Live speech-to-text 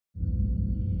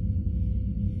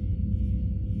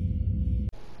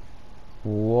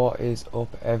What is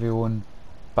up, everyone?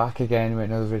 Back again with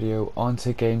another video. On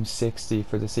to game 60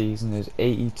 for the season. There's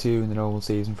 82 in the normal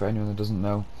season for anyone that doesn't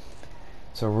know.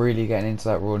 So really getting into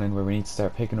that running where we need to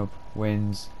start picking up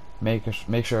wins, make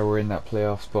sure we're in that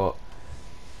playoff spot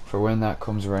for when that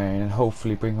comes around, and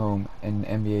hopefully bring home an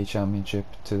NBA championship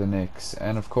to the Knicks.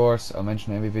 And of course, I'll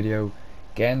mention every video,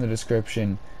 get in the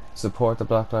description, support the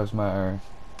Black Lives Matter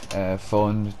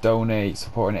fund, donate,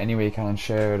 support in any way you can,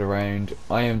 share it around.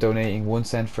 I am donating 1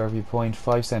 cent for every point,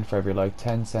 5 cent for every like,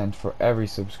 10 cent for every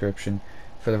subscription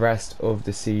for the rest of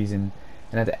the season,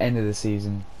 and at the end of the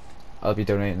season I'll be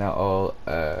donating that all,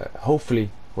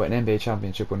 hopefully with an NBA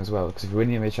championship one as well, because if we win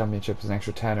the NBA championship there's an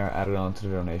extra tenner added on to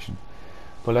the donation.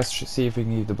 But let's see if we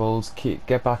can give the Bulls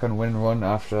get back on a winning run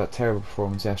after that terrible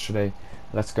performance yesterday.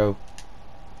 Let's go.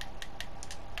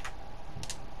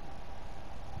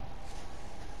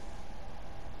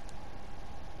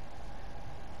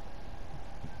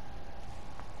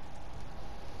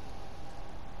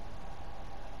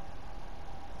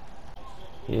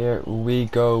 Here we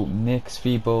go, Knicks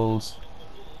v Bulls.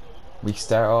 We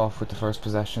start off with the first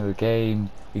possession of the game.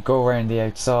 We go around the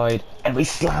outside and we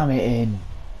slam it in.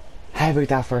 How about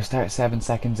that for a start, 7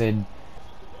 seconds in?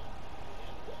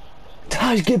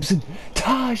 Taj Gibson!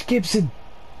 Taj Gibson!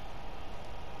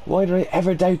 Why did I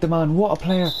ever doubt the man? What a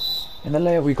player! In the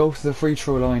layup we go to the free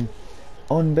throw line.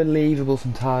 Unbelievable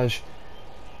from Taj.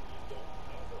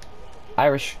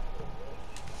 Irish.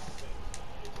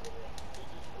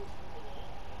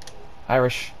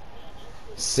 Irish.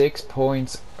 6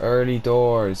 points early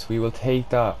doors. We will take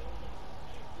that.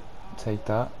 Take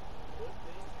that.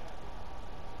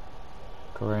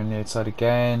 Go around the outside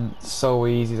again. So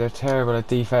easy. They're terrible at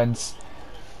defense.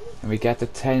 And we get the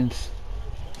 10th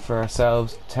for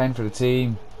ourselves. 10 for the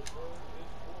team.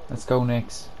 Let's go,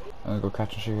 Knicks. I'm gonna go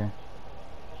catch and shoot here.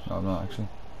 No, I'm not actually.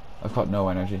 I've got no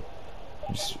energy.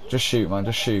 Just shoot, man.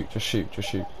 Just shoot. Just shoot. Just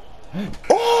shoot.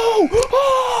 Oh!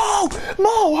 Oh!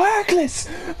 Mo HARKLESS!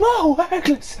 Mo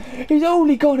HARKLESS! He's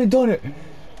only gone and done it.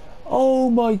 Oh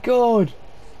my god!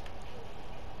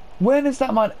 When has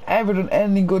that man ever done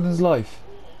anything good in his life?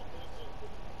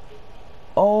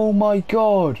 Oh my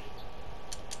god!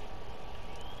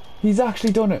 He's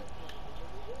actually done it.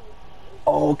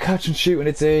 Oh, catch and shoot and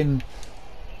it's in.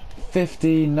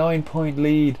 59 point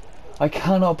lead. I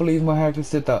cannot believe Mo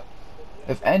HARKLESS did that.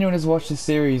 If anyone has watched this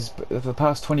series of the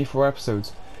past 24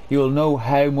 episodes, you will know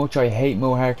how much I hate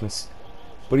Mo HARKLESS.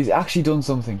 But he's actually done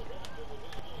something.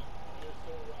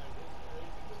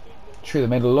 Through the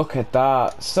middle, look at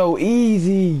that. So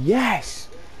easy, yes!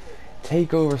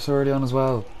 Take over so early on as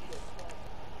well.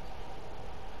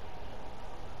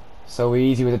 So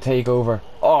easy with the takeover.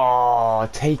 Oh,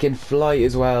 taking flight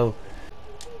as well.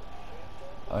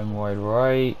 I'm wide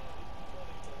right.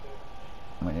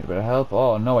 Might need a bit of help.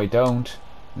 Oh, no I don't.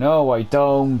 No I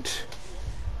don't.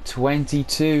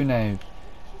 22 now.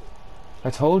 I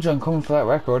told you I'm coming for that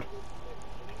record.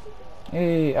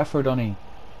 Hey, Aphrodoni.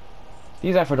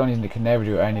 These Aphrodonies can never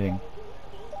do anything.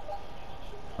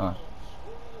 Oh.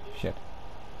 Shit.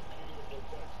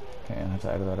 Okay, I have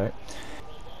to edit that out.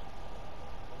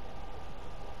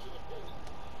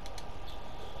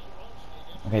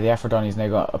 Okay, the Aphrodoni's now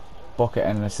got a bucket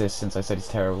and an assist since I said he's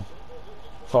terrible.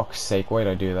 Fuck's sake, why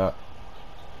did I do that?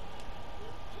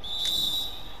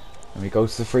 And we go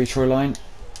to the free throw line.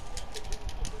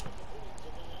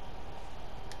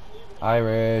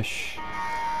 Irish.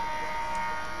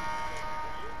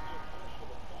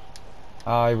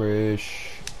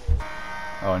 Irish.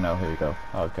 Oh no, here we go.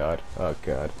 Oh god. Oh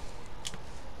god.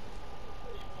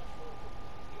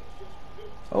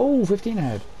 Oh, 15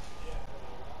 ahead.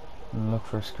 Look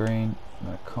for a screen. I'm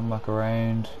gonna come back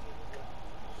around.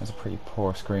 That's a pretty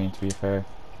poor screen, to be fair.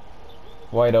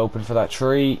 Wide open for that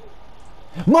tree.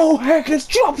 Mo HARKLESS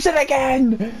drops it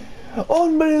again!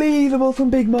 Unbelievable from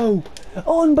Big Mo.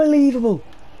 Unbelievable.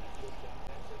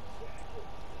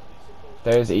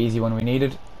 There's the easy one we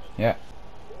needed. Yeah.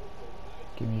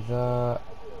 Give me that.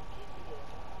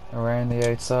 Around the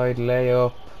outside, lay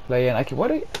up, play in. Why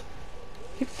do you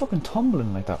keep fucking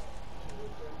tumbling like that?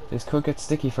 This could get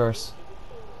sticky first.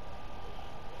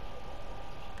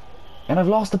 And I've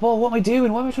lost the ball. What am I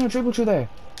doing? Why am I trying to dribble through there?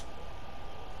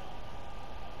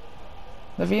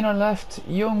 Levine on left.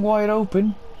 Young wide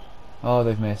open. Oh,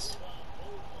 they've missed.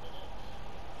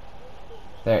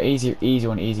 There, easy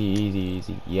one.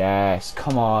 Easy. Yes,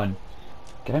 come on.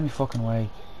 Get out of my fucking way.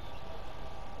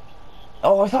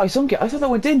 Oh, I thought I sunk it. I thought that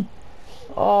went in.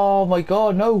 Oh my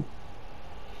god, no.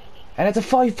 And it's a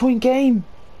 5-point game.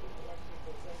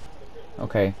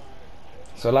 Okay.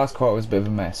 So last quarter was a bit of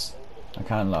a mess. I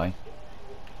can't lie.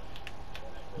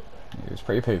 It was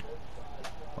pretty poo.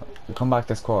 We come back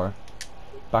this quarter.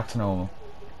 Back to normal.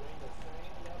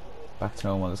 Back to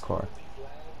normal this quarter.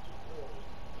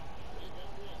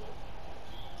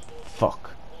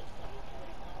 Fuck.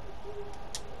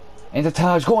 Into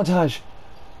Taj. Go on, Taj.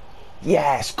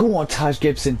 Yes. Go on, Taj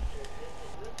Gibson.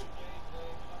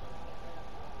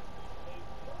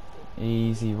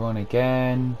 Easy run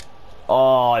again.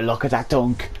 Oh, look at that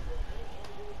dunk.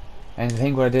 And the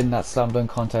thing what I did in that slam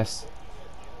dunk contest,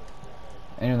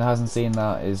 anyone that hasn't seen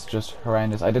that, is just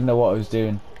horrendous. I didn't know what I was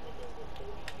doing.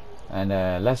 And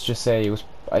let's just say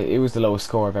it was the lowest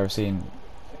score I've ever seen.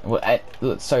 Well,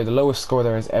 sorry, the lowest score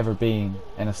there has ever been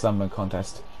in a slam dunk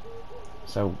contest.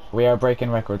 So we are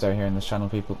breaking records out here in this channel,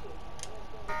 people.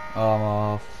 Oh, I'm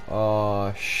off.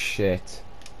 Oh shit.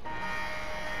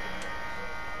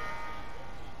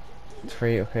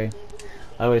 3, okay.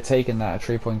 I would have taken that, a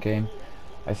 3-point game.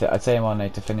 I'd say I'm on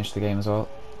to finish the game as well.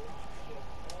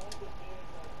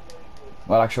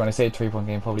 Well, actually, when I say 3-point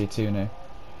game, probably a 2 now.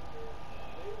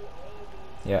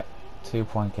 Yeah,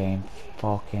 2-point game.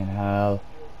 Fucking hell.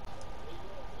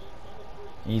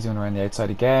 Easy one around the outside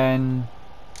again.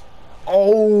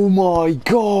 Oh my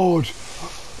god!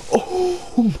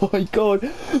 Oh my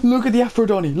god! Look at the Afro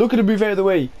Donny. Look at him move out of the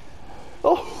way.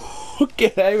 Oh,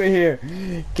 get out of here!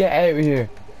 Get out of here!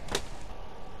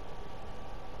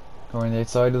 Go around the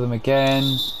outside of them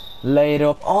again. Lay it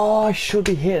up. Oh, I should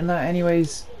be hitting that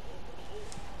anyways.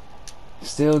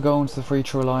 Still going to the free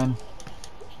throw line.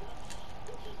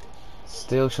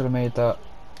 Still should have made that.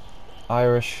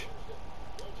 Irish.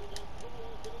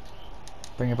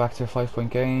 Bring it back to a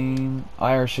 5-point game.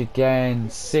 Irish again.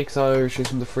 6 Irishes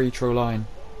from the free throw line.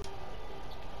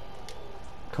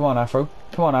 Come on, Afro.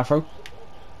 Come on, Afro.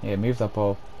 Yeah, move that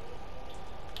ball.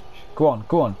 Go on,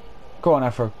 go on. Go on,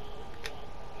 Afro.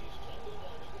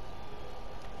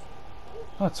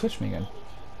 Oh, it switched me again.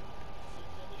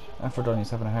 Afro Donny's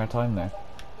having a hard time there.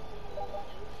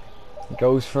 He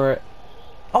goes for it.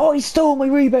 Oh, he stole my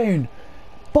rebound!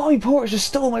 Bobby Porter just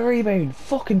stole my rebound!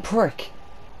 Fucking prick!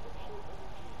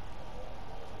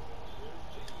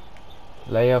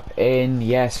 Layup in,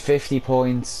 yes, 50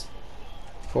 points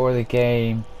for the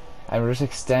game. And we're just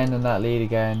extending that lead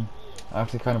again.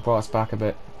 After they kind of brought us back a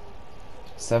bit.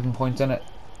 7 points in it.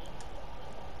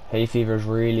 Hay fever's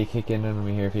really kicking in on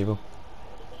me here, people.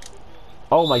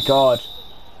 Oh my god!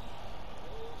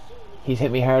 He's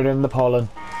hit me harder than the pollen.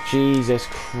 Jesus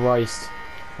Christ.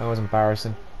 That was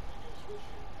embarrassing.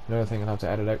 Another thing I'll have to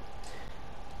edit out.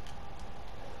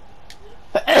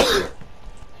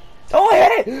 Oh, I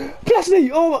hit it! Bless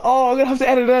me! Oh, I'm gonna have to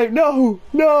edit it out. No!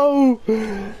 No!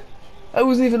 I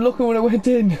wasn't even looking when I went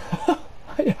in.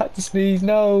 I had to sneeze.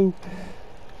 No!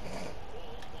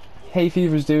 Hay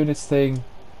fever's doing its thing.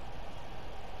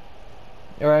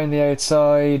 Around the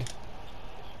outside.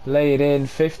 Lay it in.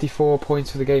 54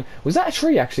 points for the game. Was that a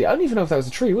tree, actually? I don't even know if that was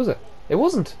a tree, was it? It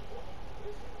wasn't.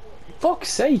 Fuck's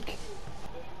sake.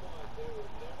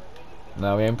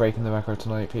 No, we ain't breaking the record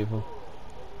tonight, people.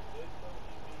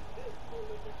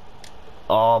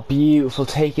 Oh, beautiful.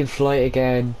 Taking flight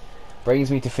again. Brings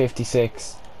me to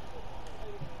 56.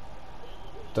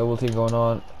 Double team going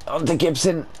on. On to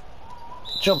Gibson.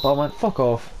 Jump on, man. Fuck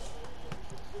off.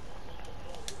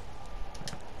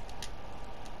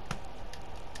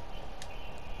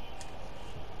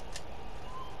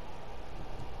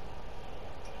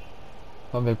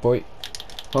 One big boy.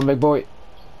 One big boy.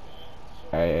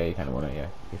 Hey, you kind of won it, yeah.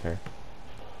 Be fair.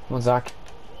 Come on, Zach.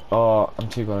 Oh, I'm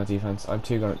too good on defense. I'm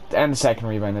too good. And the second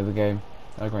rebound of the game.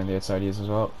 I'll go on the outside as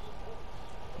well.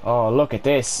 Oh, look at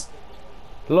this.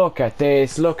 Look at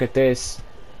this. Look at this.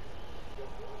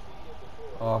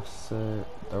 Off to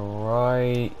the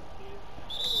right.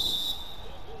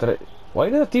 Did it? Why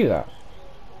did it do that?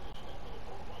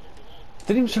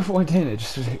 Didn't even sure if it went in. It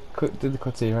just did the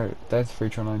cutscene right. That's the free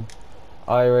throw line.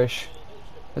 Irish.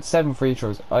 That's 7 free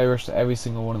throws. Irish to every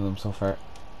single one of them so far.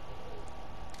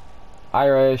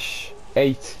 Irish.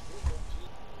 8.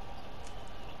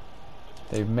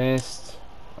 They've missed.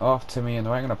 Off to me, and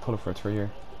they're going to pull it for a 3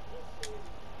 here.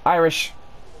 Irish.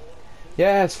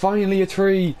 Yeah, it's finally a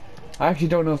 3. I actually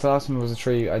don't know if the last one was a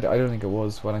 3. I don't think it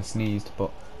was when I sneezed,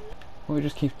 but we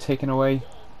just keep ticking away.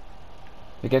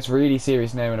 It gets really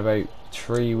serious now in about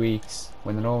 3 weeks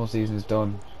when the normal season is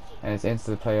done and it's into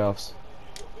the playoffs.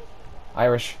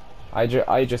 Irish. I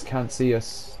just can't see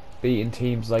us beating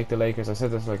teams like the Lakers. I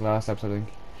said this like last episode, I think.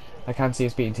 I can't see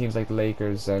us beating teams like the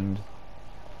Lakers, and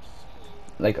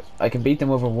like I can beat them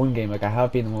over one game. Like I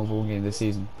have beaten them over one game this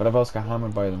season, but I've also got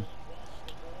hammered by them.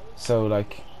 So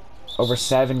like over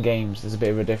 7 games is a bit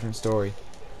of a different story.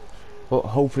 But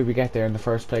hopefully we get there in the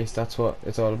first place. That's what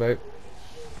it's all about.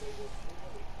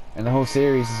 And the whole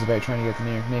series is about trying to get the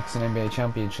New York Knicks and NBA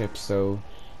championships, so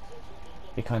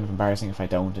it'd be kind of embarrassing if I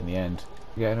don't in the end.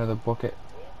 Get another bucket.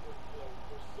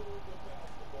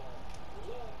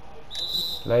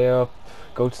 Lay up.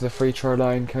 Go to the free throw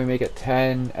line. Can we make it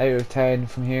 10 out of 10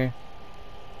 from here?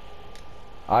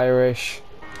 Irish.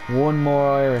 One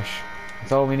more Irish.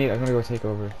 That's all we need. I'm gonna go take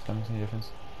over. Does that make any difference?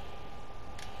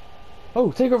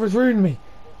 Oh, takeover's ruined me.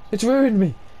 It's ruined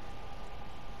me.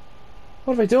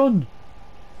 What have I done?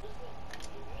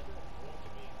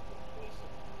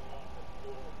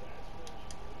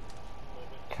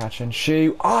 Catch and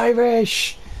shoot.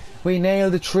 Irish! We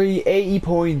nailed the 80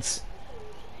 points.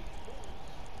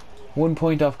 1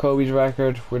 point off Kobe's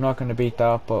record. We're not going to beat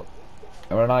that, but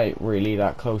we're not really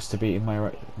that close to beating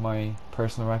my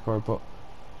personal record. But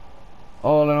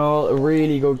all in all, a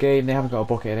really good game. They haven't got a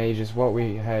bucket in ages. What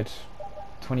we had,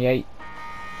 28.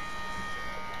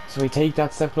 So we take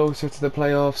that step closer to the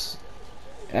playoffs,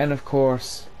 and of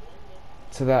course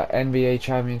to that NBA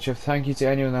championship. Thank you to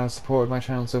anyone that has supported my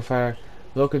channel so far.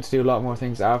 Looking to do a lot more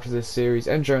things after this series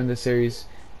and during this series.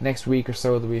 Next week or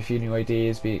so there'll be a few new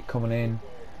ideas coming in,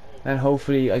 and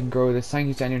hopefully I can grow this. Thank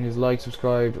you to anyone who's liked,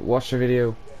 subscribed, watched the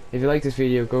video. If you like this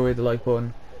video, go hit the like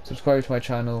button, subscribe to my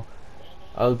channel.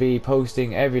 I'll be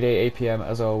posting every day 8 PM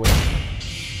as always.